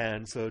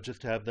 And so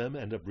just to have them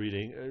end up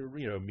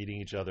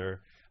meeting each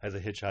other as a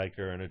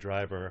hitchhiker and a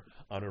driver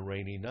on a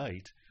rainy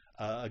night,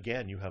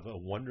 again, you have a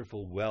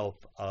wonderful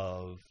wealth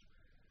of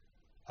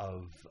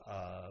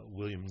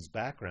Williams'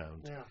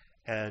 background. Yeah.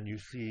 And you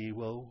see,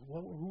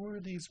 who are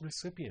these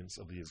recipients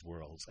of these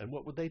worlds, and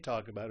what would they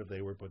talk about if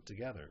they were put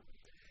together?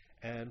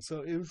 And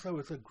so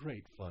it's a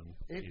great fun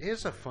piece. It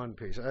is a fun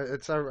piece.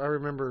 I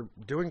remember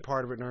doing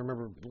part of it, and I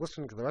remember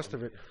listening to the rest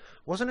of it.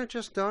 Wasn't it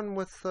just done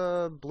with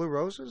Blue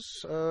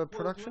Roses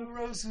production? Blue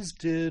Roses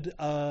did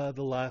The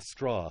Last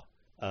Straw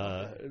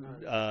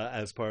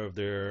as part of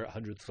their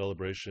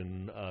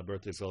 100th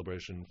birthday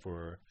celebration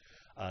for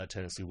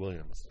Tennessee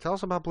Williams. Tell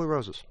us about Blue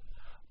Roses.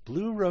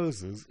 Blue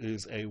Roses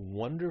is a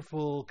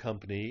wonderful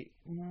company,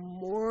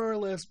 more or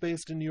less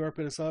based in New York,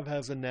 but it sort of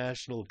has a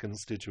national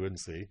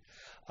constituency.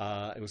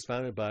 It was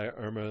founded by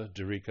Irma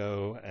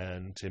DeRico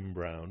and Tim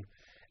Brown,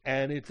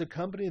 and it's a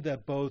company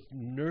that both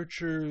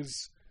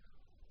nurtures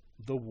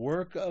the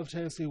work of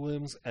Tennessee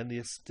Williams and the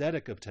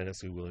aesthetic of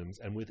Tennessee Williams,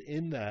 and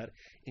within that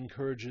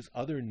encourages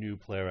other new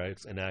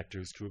playwrights and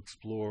actors to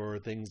explore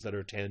things that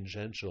are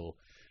tangential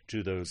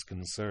to those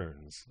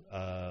concerns.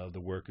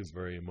 The work is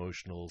very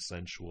emotional,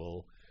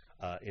 sensual,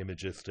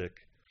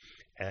 imagistic,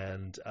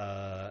 and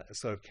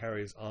sort of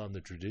carries on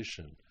the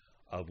tradition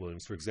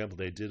Williams. For example,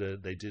 they did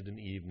an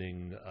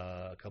evening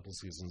a couple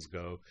seasons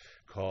ago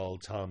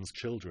called Tom's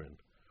Children,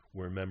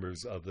 where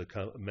writers of the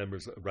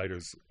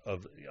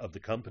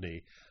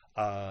company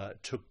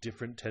took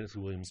different Tennessee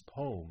Williams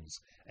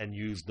poems and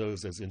used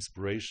those as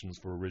inspirations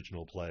for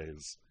original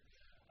plays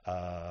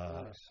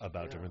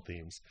about different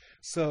themes.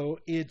 So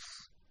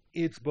it's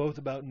both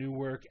about new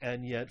work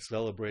and yet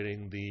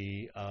celebrating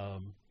the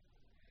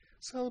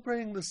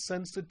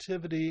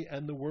sensitivity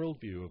and the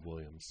worldview of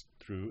Williams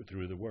through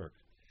the work.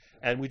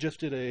 And we just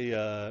did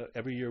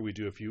every year we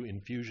do a few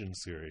infusion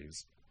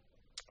series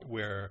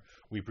where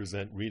we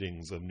present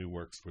readings of new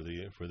works for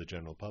the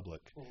general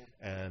public.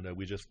 And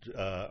we just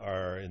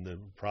are in the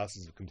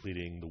process of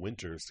completing the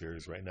winter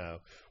series right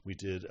now. We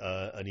did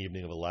an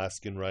evening of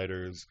Alaskan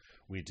writers.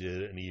 We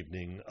did an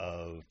evening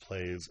of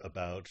plays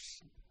about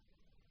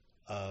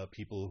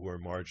people who are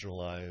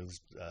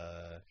marginalized,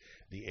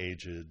 the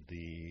aged,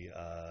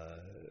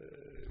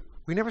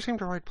 We never seem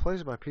to write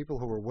plays about people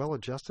who are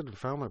well-adjusted and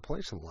found their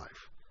place in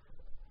life.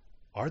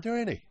 Are there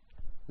any?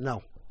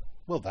 No.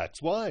 Well,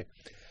 that's why.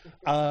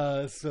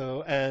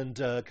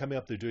 Coming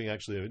up, they're doing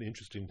actually an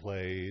interesting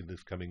play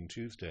this coming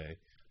Tuesday.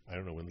 I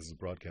don't know when this is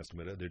broadcast,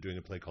 but they're doing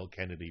a play called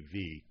Kennedy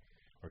V,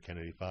 or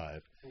Kennedy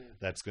 5.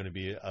 That's going to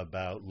be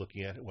about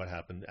looking at what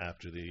happened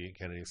after the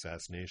Kennedy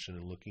assassination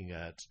and looking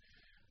at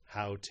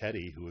how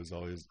Teddy, who was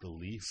always the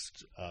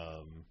least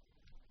of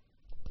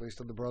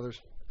the brothers.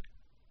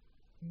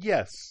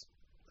 Yes,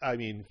 I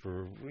mean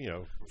for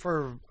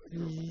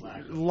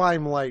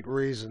limelight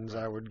reasons,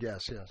 I would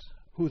guess. Yes.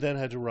 Who then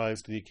had to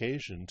rise to the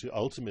occasion to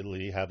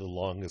ultimately have the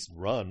longest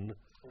run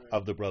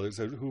of the brothers,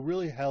 who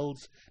really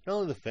held not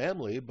only the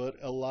family but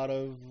a lot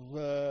of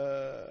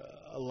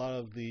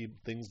the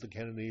things the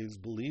Kennedys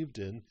believed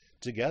in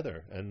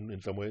together, and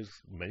in some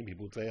ways, many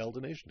people would say held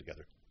a nation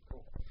together.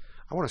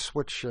 I want to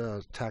switch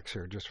tacks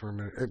here just for a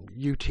minute.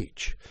 You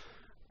teach,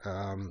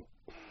 and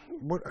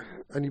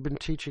you've been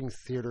teaching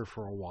theater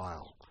for a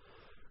while.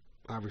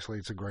 Obviously,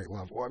 it's a great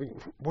level. I mean,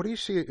 what do you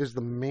see as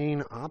the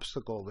main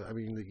obstacle that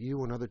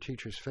you and other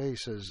teachers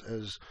face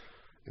as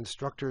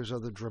instructors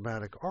of the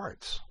dramatic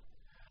arts?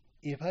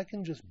 If I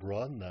can just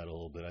broaden that a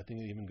little bit, I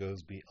think it even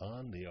goes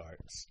beyond the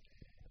arts.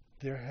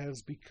 There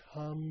has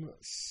become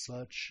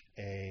such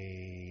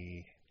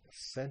a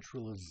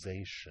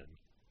centralization.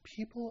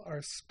 People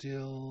are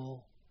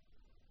still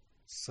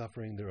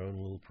suffering their own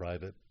little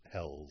private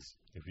hells,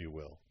 if you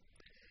will.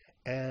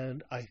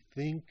 And I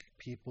think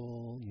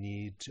people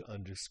need to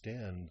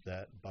understand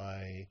that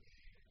by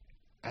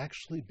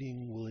actually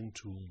being willing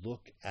to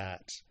look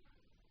at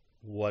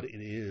what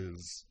it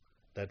is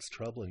that's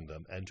troubling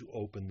them and to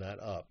open that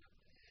up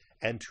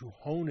and to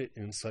hone it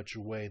in such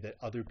a way that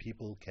other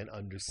people can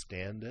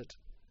understand it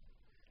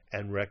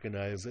and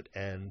recognize it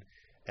and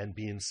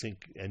be in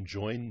sync and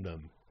join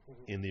them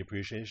in the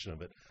appreciation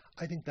of it.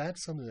 I think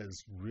that's something that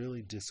has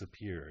really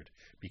disappeared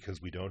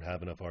because we don't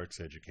have enough arts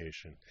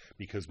education,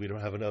 because we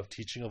don't have enough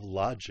teaching of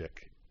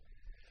logic.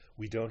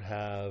 We don't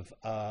have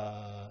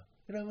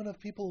enough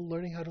people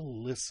learning how to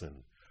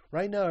listen.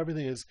 Right now,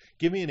 everything is,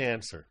 give me an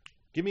answer.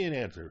 Give me an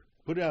answer.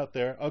 Put it out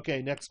there.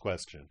 Okay, next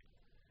question.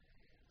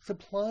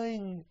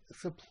 Supplying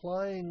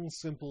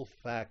simple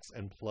facts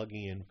and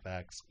plugging in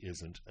facts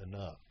isn't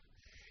enough.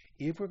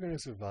 If we're going to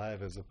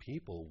survive as a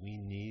people, we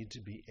need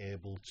to be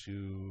able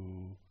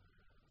to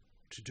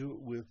do it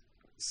with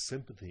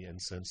sympathy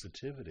and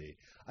sensitivity.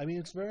 I mean,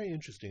 it's very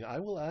interesting. I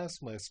will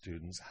ask my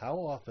students, how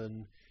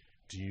often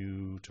do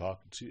you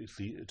talk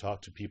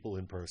to people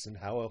in person?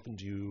 How often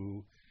do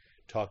you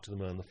talk to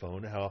them on the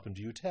phone? How often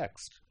do you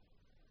text?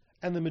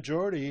 And the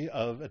majority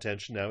of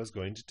attention now is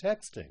going to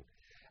texting.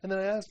 And then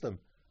I ask them,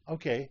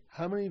 okay,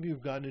 how many of you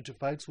have gotten into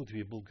fights with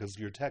people because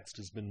your text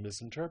has been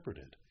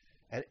misinterpreted?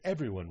 And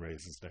everyone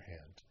raises their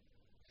hand.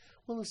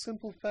 Well, the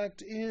simple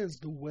fact is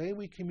the way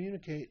we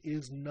communicate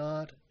is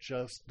not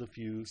just the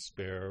few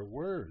spare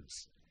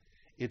words.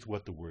 It's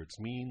what the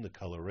words mean, the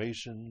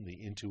coloration, the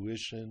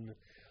intuition,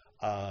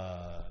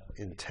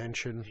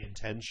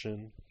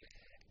 intention.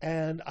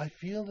 And I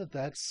feel that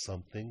that's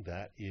something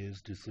that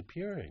is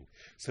disappearing,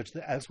 such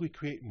that as we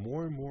create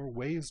more and more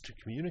ways to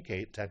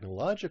communicate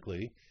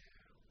technologically,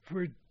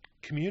 we're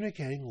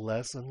communicating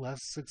less and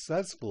less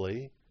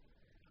successfully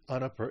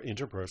on a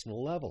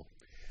interpersonal level.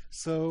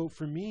 So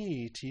for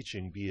me,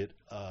 teaching, be it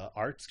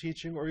arts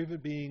teaching or even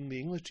being the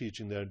English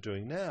teaching that I'm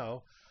doing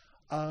now,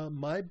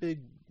 my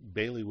big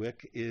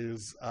bailiwick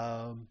is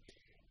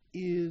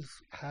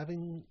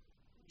having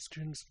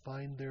students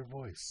find their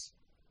voice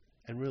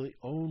and really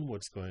own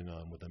what's going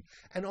on with them,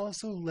 and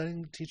also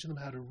teaching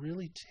them how to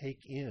really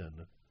take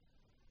in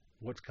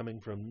what's coming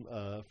from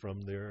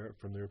their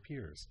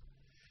peers.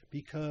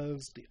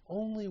 Because the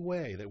only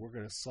way that we're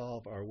going to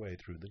solve our way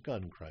through the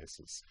gun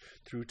crisis,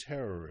 through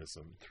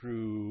terrorism,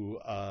 through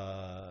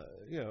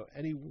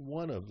any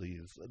one of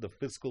these, the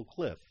fiscal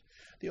cliff,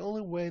 the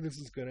only way this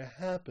is going to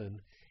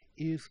happen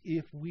is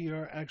if we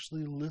are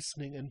actually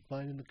listening and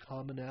finding the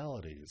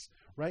commonalities.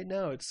 Right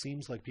now, it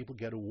seems like people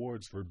get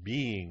awards for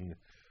being,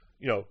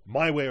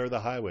 my way or the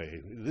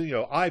highway.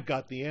 I've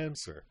got the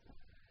answer.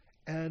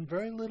 and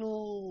very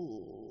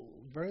little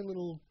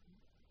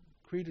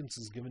credence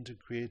is given to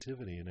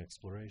creativity and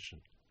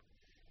exploration.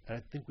 And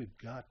I think we've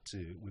got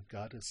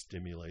to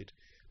stimulate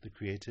the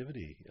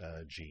creativity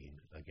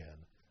gene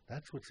again.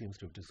 That's what seems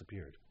to have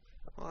disappeared.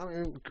 I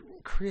mean,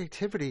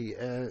 creativity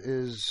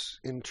is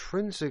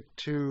intrinsic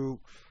to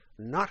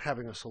not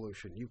having a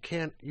solution.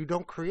 You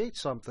don't create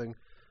something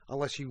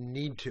unless you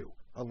need to,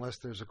 unless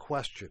there's a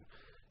question.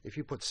 If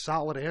you put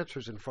solid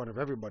answers in front of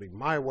everybody,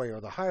 my way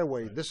or the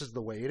highway, Right. this is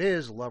the way it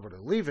is, love it or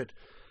leave it,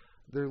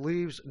 there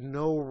leaves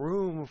no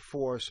room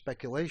for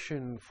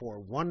speculation, for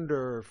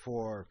wonder,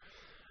 for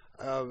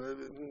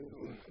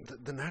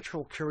the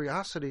natural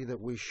curiosity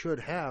that we should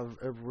have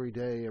every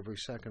day, every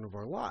second of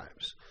our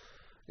lives.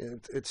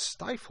 It's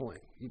stifling.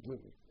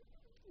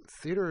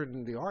 Theater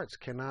and the arts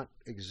cannot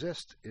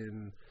exist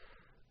in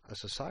a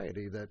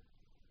society that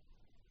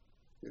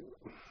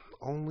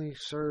only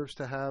serves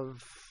to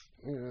have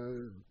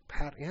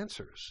pat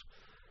answers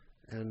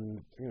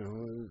and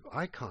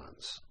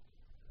icons.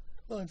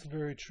 Well, it's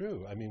very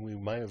true. I mean, we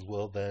might as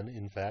well then,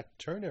 in fact,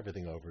 turn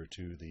everything over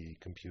to the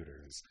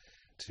computers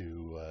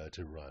to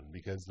run,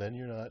 because then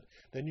you're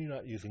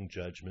not using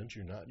judgment,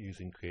 you're not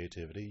using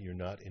creativity, you're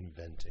not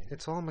inventing.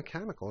 It's all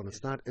mechanical, and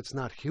it's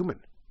not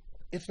human.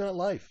 It's not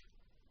life.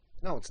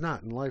 No, it's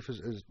not. And life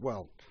is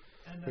well.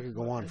 We could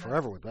go on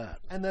forever with that.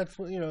 And that's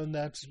and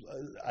that's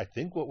I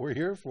think what we're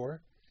here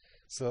for.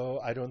 So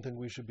I don't think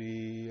we should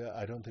be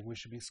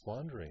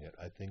squandering it.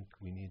 I think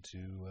we need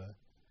to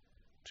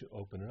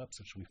open it up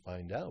so that we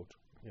find out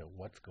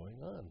what's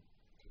going on.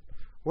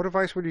 What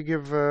advice would you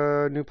give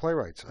new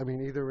playwrights? I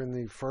mean, either in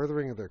the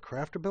furthering of their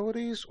craft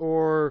abilities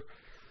or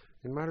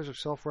in matters of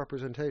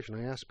self-representation.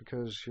 I ask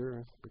because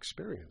you're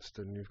experienced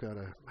and you've got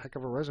a heck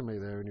of a resume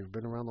there, and you've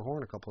been around the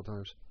horn a couple of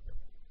times.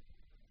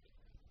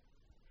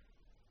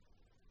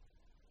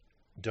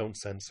 Don't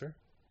censor.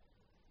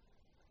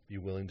 Be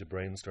willing to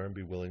brainstorm.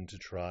 Be willing to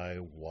try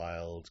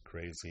wild,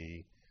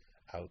 crazy,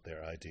 out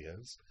there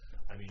ideas.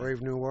 I mean,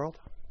 Brave New World?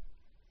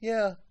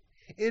 yeah,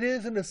 it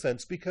is in a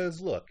sense,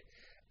 because look,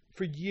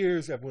 for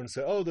years everyone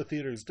said, "Oh, the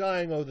theater's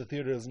dying. Oh, the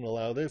theater doesn't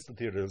allow this. The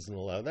theater doesn't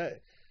allow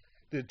that.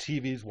 The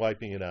TV's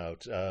wiping it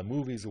out.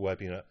 Movies are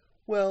wiping it out."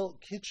 Well,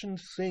 kitchen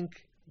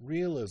sink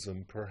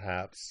realism,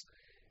 perhaps,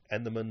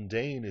 and the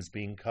mundane is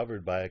being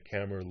covered by a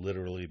camera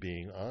literally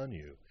being on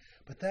you.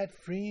 But that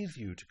frees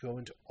you to go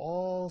into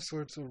all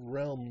sorts of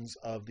realms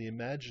of the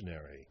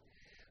imaginary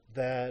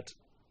that,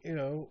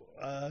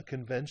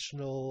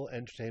 conventional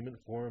entertainment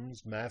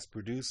forms,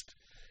 mass-produced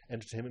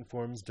entertainment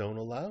forms don't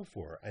allow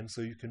for. And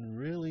so you can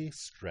really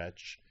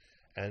stretch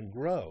and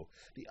grow.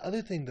 The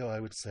other thing, though, I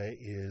would say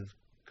is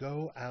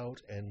go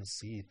out and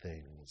see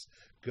things.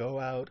 Go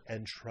out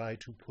and try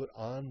to put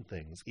on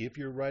things. If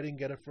you're writing,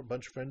 get a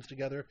bunch of friends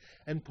together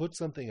and put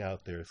something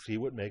out there. See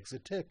what makes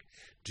it tick.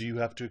 Do you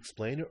have to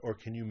explain it, or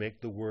can you make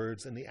the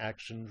words and the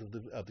actions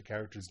of the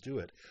characters do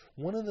it?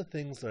 One of the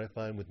things that I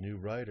find with new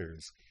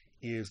writers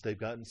is they've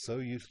gotten so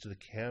used to the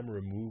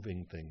camera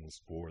moving things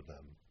for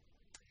them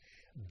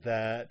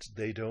that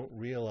they don't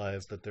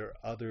realize that there are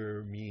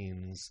other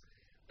means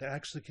that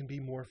actually can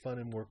be more fun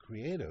and more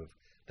creative,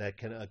 that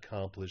can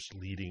accomplish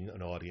leading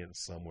an audience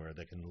somewhere,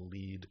 that can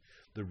lead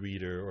the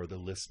reader or the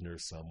listener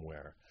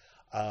somewhere,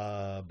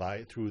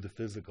 through the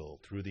physical,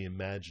 through the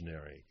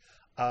imaginary.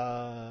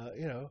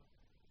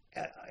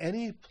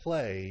 Any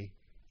play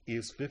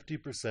is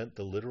 50%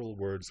 the literal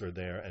words are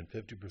there, and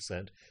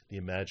 50% the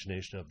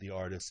imagination of the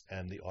artist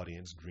and the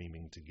audience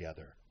dreaming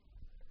together.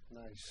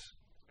 Nice.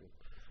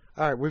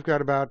 All right, we've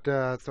got about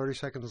 30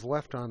 seconds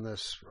left on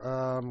this.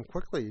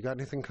 Quickly, you got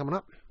anything coming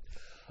up?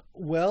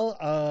 Well,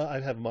 I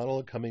have a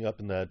monologue coming up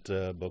in that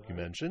book you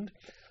mentioned.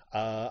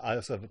 I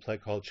also have a play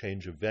called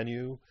Change of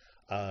Venue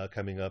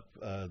coming up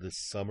this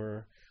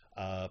summer,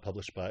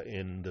 published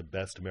in the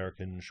Best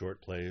American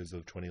Short Plays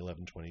of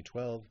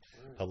 2011-2012,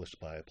 published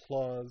by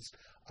Applause.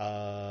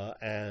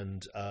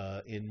 And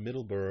in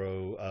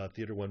Middleborough,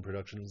 Theatre One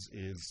Productions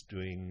is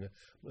doing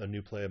a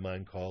new play of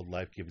mine called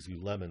Life Gives You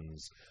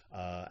Lemons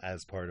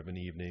as part of an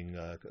evening,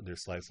 their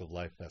Slice of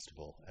Life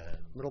Festival. And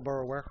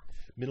Middleborough where?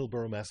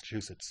 Middleborough,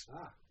 Massachusetts.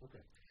 Ah,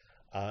 okay.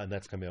 And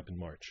that's coming up in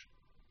March.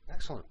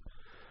 Excellent.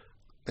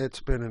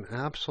 It's been an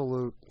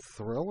absolute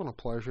thrill and a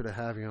pleasure to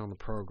have you on the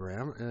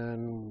program,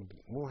 and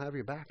we'll have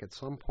you back at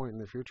some point in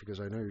the future because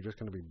I know you're just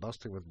going to be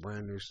busting with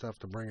brand new stuff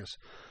to bring us.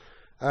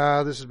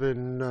 This has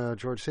been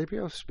George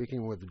Sapio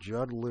speaking with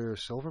Judd Lear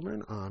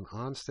Silverman on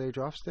Onstage,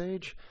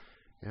 Offstage,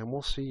 and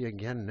we'll see you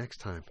again next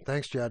time.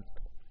 Thanks, Judd.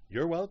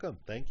 You're welcome.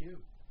 Thank you.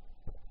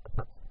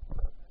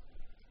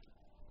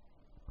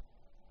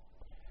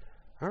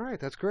 All right,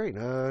 that's great.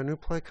 New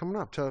play coming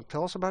up.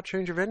 Tell us about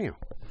Change of Venue.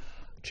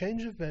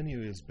 Change of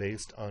Venue is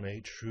based on a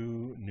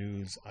true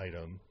news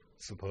item,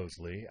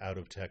 supposedly, out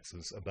of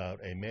Texas, about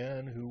a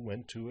man who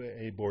went to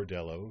a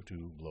bordello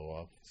to blow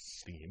off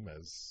steam,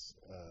 as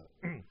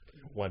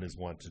one is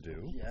wont to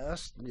do.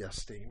 Yes,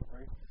 steam,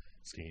 right?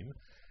 Steam.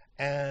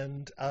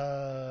 And,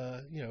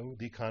 the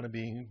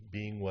economy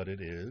being what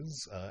it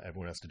is,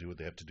 everyone has to do what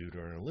they have to do to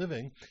earn a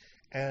living.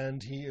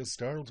 and he is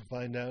startled to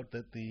find out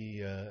that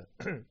the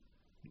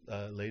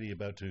lady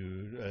about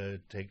to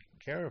take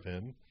care of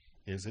him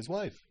is his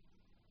wife.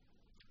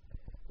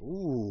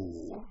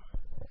 Ooh.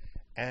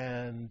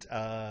 And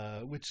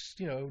which,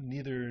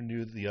 neither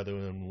knew the other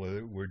one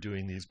were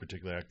doing these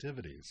particular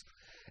activities.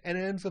 And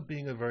it ends up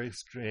being a very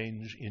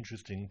strange,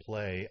 interesting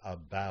play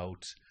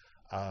about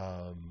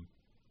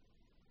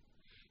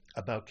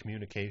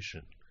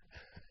communication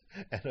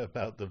and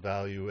about the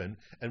value and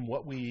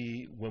what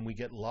when we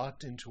get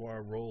locked into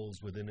our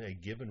roles within a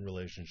given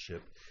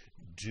relationship,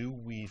 do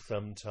we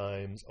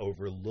sometimes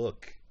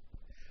overlook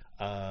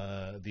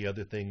the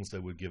other things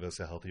that would give us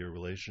a healthier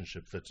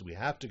relationship, such that we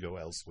have to go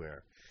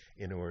elsewhere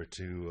in order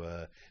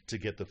to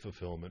get the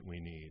fulfillment we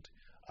need.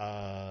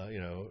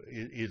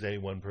 Is any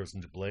one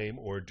person to blame,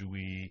 or do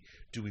we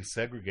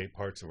segregate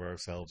parts of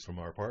ourselves from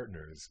our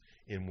partners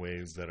in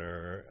ways that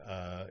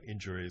are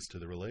injurious to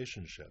the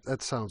relationship?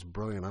 That sounds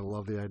brilliant. I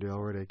love the idea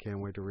already. I can't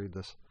wait to read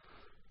this.